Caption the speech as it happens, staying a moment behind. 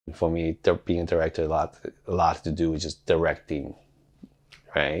For me, being a director, a lot to do with just directing,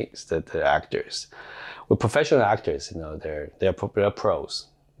 right? It's the actors. With professional actors, you know, they're pros,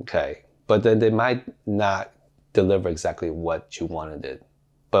 okay, but then they might not deliver exactly what you wanted it.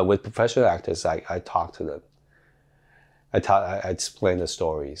 But with professional actors, I talk to them. I explain the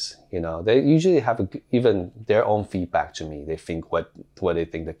stories. You know, they usually have even their own feedback to me. They think what they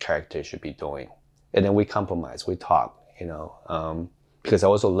think the character should be doing, and then we compromise. We talk. You know, because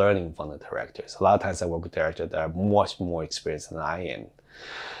I'm also learning from the directors. A lot of times I work with directors that are much more experienced than I am,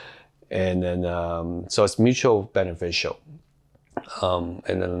 and then so it's mutual beneficial. And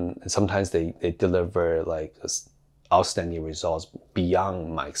then sometimes they deliver like outstanding results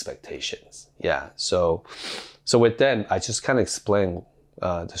beyond my expectations. Yeah, so with them, I just kind of explain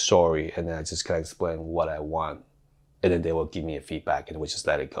the story, and then I just kind of explain what I want, and then they will give me a feedback, and we just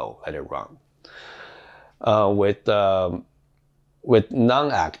let it go, let it run. With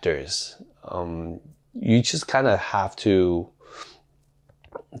non-actors, you just kind of have to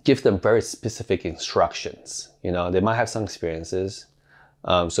give them very specific instructions. You know, they might have some experiences,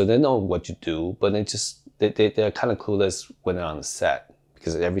 so they know what you do, but they're kind of clueless when they're on the set,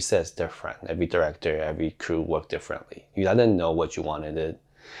 because every set is different. Every director, every crew work differently. You gotta know what you wanted it.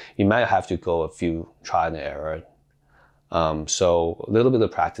 You might have to go a few trial and error. So a little bit of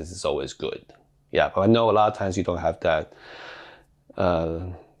practice is always good. Yeah, but I know a lot of times you don't have that,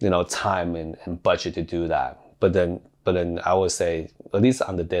 you know, time and budget to do that. But then I would say, at least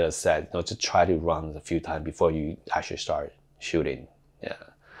on the data set, you know, just try to run a few times before you actually start shooting. Yeah.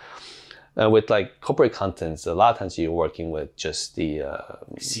 With like corporate contents, a lot of times you're working with just the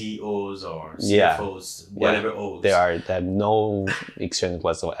CEOs or CFOs, whatever O's. They have no experience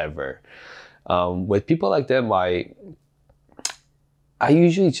whatsoever. With people like them, I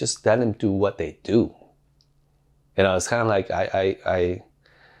usually just let them do what they do. You know, it's kind of like I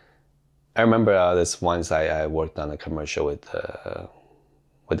remember this once I worked on a commercial with a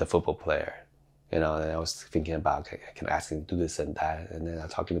football player. You know, and I was thinking about, I can ask him to do this and that. And then I'm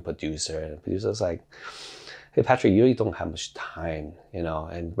talking to the producer, and the producer was like, hey, Patrick, you really don't have much time, you know,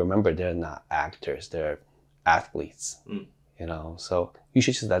 and remember, they're not actors, they're athletes, you know, so you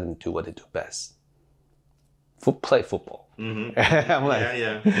should just let them do what they do best. Play football. Mm-hmm. I'm like,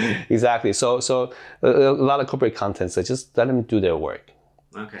 yeah. Exactly. So a lot of corporate content, so just let them do their work.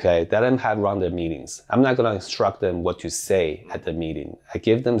 Okay. Let them run their meetings. I'm not going to instruct them what to say at the meeting.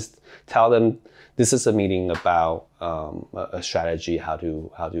 Tell them, this is a meeting about a strategy, how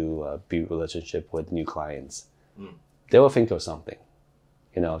to build relationship with new clients. They will think of something.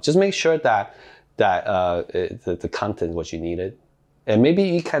 You know, just make sure that the content is what you needed, and maybe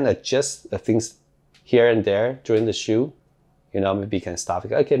you can adjust things here and there during the shoot. You know, maybe you can stop.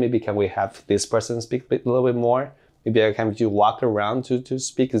 Okay, maybe can we have this person speak a little bit more? Maybe I can do walk around to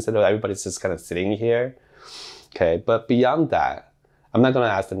speak instead of everybody's just kind of sitting here. Okay, but beyond that, I'm not gonna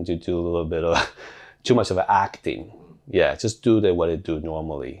ask them to do a little bit of too much of acting. Yeah, just do what they do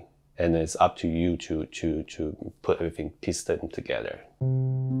normally, and it's up to you to put everything, piece them together.